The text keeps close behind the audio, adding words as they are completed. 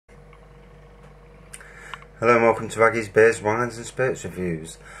Hello and welcome to Raggy's Beers, Wines and Spirits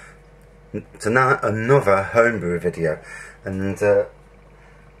Reviews. Tonight another homebrew video, and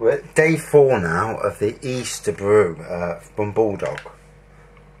we're at day 4 now of the Easterbrew from Bulldog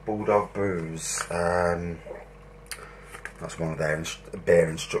Brews. That's one of their beer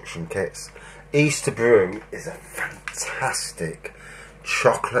instruction kits. Easterbrew is a fantastic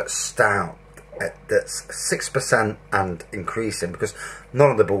chocolate stout that's 6% and increasing, because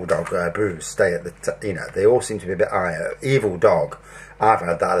none of the Bulldog brews stay at the they all seem to be a bit higher. Evil Dog, I've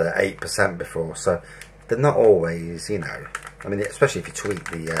had that at 8% before, so they're not always, I mean, especially if you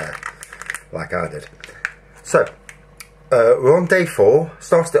tweak the like I did. So we're on day 4.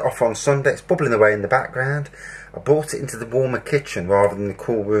 Started it off on Sunday. It's bubbling away in the background. I brought it into the warmer kitchen rather than the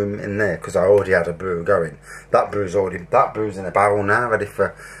cool room in there, because I already had a brew going. That brew's in a barrel now, ready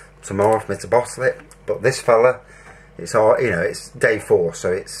for tomorrow for me to bottle it. But this fella, it's all, it's day 4,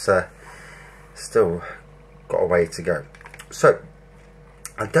 so it's still got a way to go. So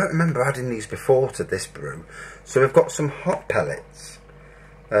I don't remember adding these before to this brew, so we've got some hop pellets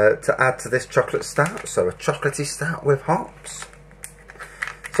to add to this chocolate stout. So a chocolatey stout with hops.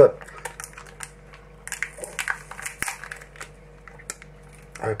 So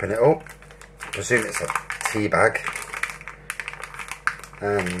open it up. I presume it's a tea bag.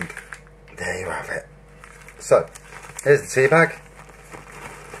 And there you have it. So here's the tea bag.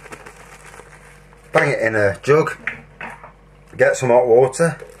 Bang it in a jug. Get some hot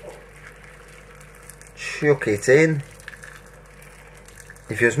water. Chuck it in.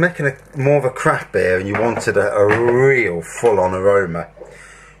 If you was making more of a craft beer and you wanted a real full-on aroma,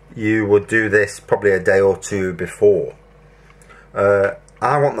 you would do this probably a day or 2 before. I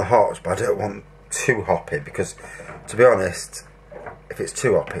want the hops, but I don't want too hoppy, because, to be honest, if it's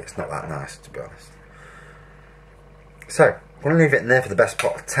too hoppy, it's not that nice, to be honest. So I'm going to leave it in there for the best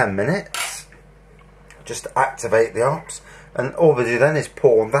part of 10 minutes, just to activate the hops. And all we do then is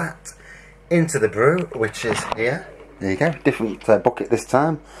pour that into the brew, which is here. There you go, different bucket this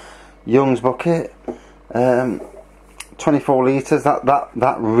time. Young's bucket, 24 litres.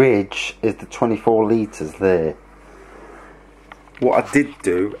 That ridge is the 24 litres there. What I did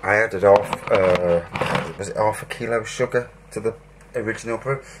do, I added off, was it half a kilo of sugar to the original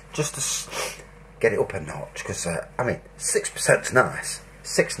brew, just to get it up a notch, because I mean, 6%'s nice,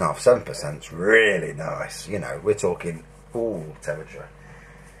 6.5%, 7%'s really nice. We're talking ooh territory.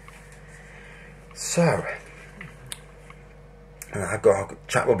 So, and I've got to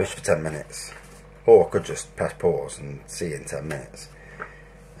chat rubbish for 10 minutes, or I could just press pause and see you in 10 minutes.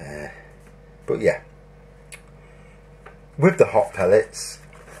 But yeah, with the hot pellets,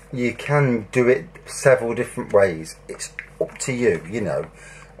 you can do it several different ways. It's up to you,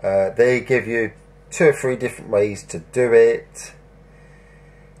 they give you 2 or 3 different ways to do it,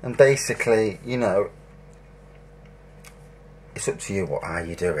 and basically, it's up to you how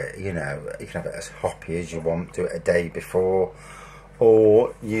you do it. You can have it as hoppy as you want, do it a day before,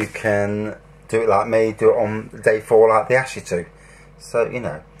 or you can do it like me, do it on day 4 like they ask you to. So,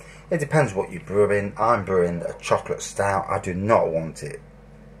 it depends what you're brewing. I'm brewing a chocolate stout. I do not want it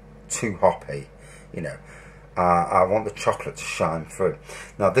too hoppy, I want the chocolate to shine through.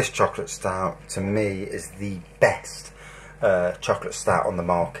 Now, this chocolate stout to me is the best chocolate stout on the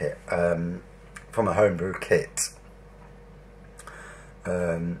market, from a homebrew kit.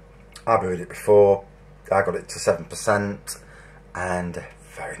 I brewed it before. I got it to 7%, and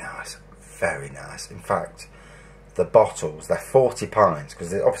very nice, very nice. In fact, the bottles, they're 40 pints,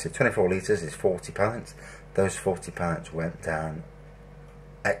 because obviously 24 litres is 40 pints. Those 40 pints went down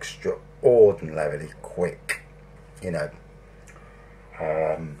extraordinarily quick. I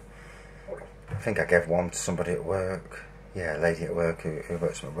think I gave one to somebody at work. Yeah, a lady at work who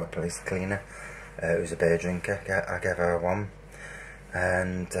works in my workplace, the cleaner, who's a beer drinker. I gave her one,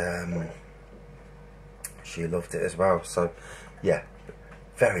 and she loved it as well. So yeah,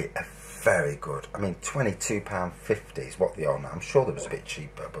 very good. I mean, £22.50 is what they are now. I'm sure there was a bit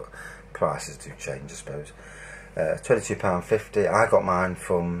cheaper, but prices do change, I suppose. £22.50. I got mine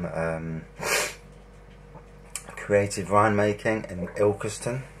from Creative Winemaking in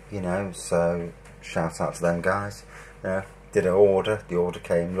Ilkeston, so shout out to them guys. Did an order, the order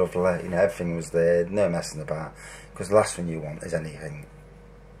came lovely, everything was there, no messing about, because the last thing you want is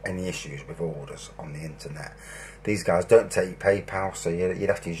any issues with orders on the internet. These guys don't take PayPal, so you'd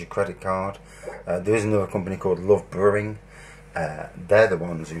have to use your credit card. There is another company called Love Brewing. They're the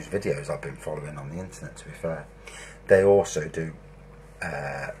ones whose videos I've been following on the internet, to be fair. They also do,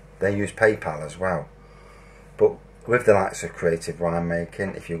 they use PayPal as well. But with the likes of Creative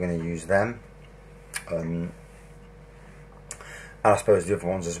Winemaking, if you're going to use them, And I suppose the other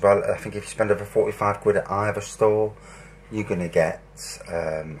ones as well. I think if you spend over 45 quid at either store, you're going to get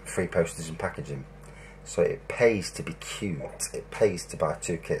free postage and packaging. So it pays to be cute. It pays to buy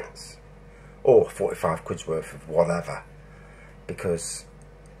 2 kits. Or 45 quid's worth of whatever. Because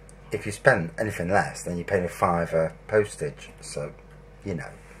if you spend anything less, then you're paying a £5 postage. So, you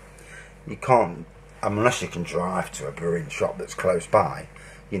know, you can't, unless you can drive to a brewing shop that's close by,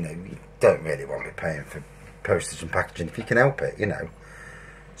 you know, you don't really want to be paying for postage and packaging if you can help it, you know.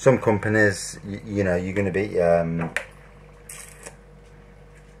 Some companies, you know, you're going to be,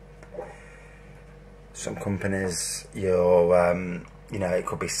 some companies, you're, you know, it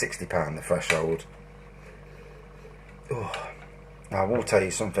could be £60 the threshold. Oh, I will tell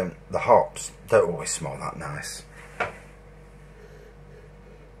you something, the hops don't always smell that nice. It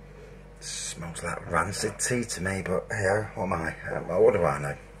smells like rancid tea to me, but hey, what am I? What do I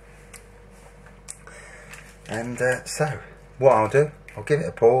know? And so, what I'll do, I'll give it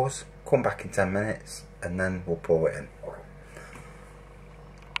a pause, come back in 10 minutes, and then we'll pour it in.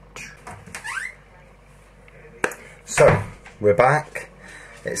 So, we're back.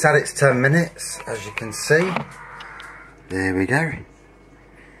 It's had its 10 minutes, as you can see. There we go.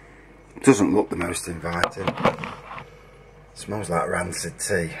 Doesn't look the most inviting. Smells like rancid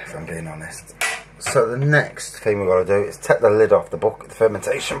tea, if I'm being honest. So the next thing we've got to do is take the lid off the bucket, the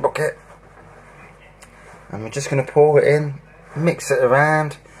fermentation bucket. And we're just going to pour it in, mix it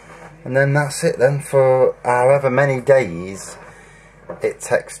around, and then that's it then for however many days it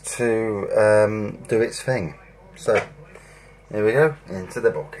takes to do its thing. So, here we go, into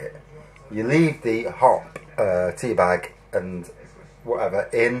the bucket. You leave the hop tea bag and whatever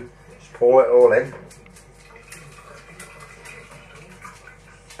in, just pour it all in.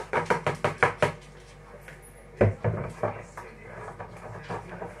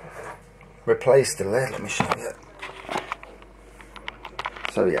 Replace the lid, let me show you.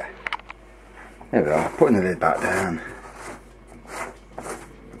 So yeah, there we are, putting the lid back down.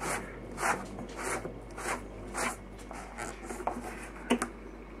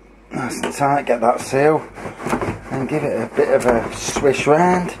 Nice and tight, get that seal and give it a bit of a swish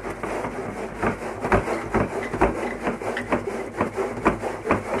round.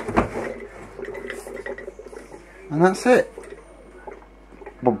 And that's it.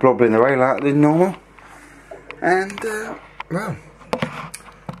 Bubbling away like the normal. And well,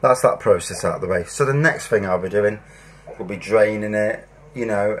 that's that process out of the way. So the next thing I'll be doing will be draining it, you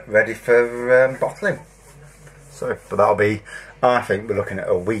know, ready for bottling. So, but that'll be, I think we're looking at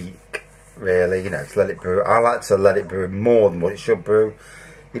a week, really, you know, to let it brew. I like to let it brew more than what it should brew,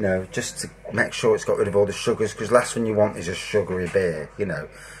 you know, just to make sure it's got rid of all the sugars, because last thing you want is a sugary beer, you know.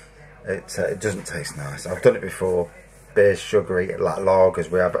 It doesn't taste nice. I've done it before. Beer's sugary, like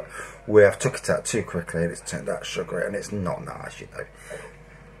lagers, we have took it out too quickly and it's turned out sugary, and it's not nice, you know.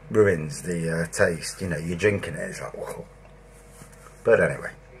 Ruins the taste, you know. You're drinking it, it's like, whoa. But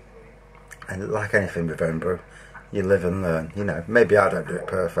anyway, and like anything with homebrew, you live and learn, you know. Maybe I don't do it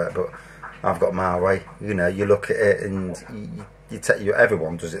perfect, but I've got my way, you know. You look at it and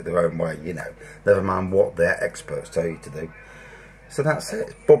everyone does it their own way, you know. Never mind what their experts tell you to do. So that's it,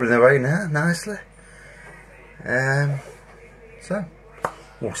 it's bubbling away now, nicely. So,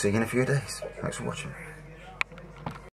 we'll see you in a few days. Thanks for watching.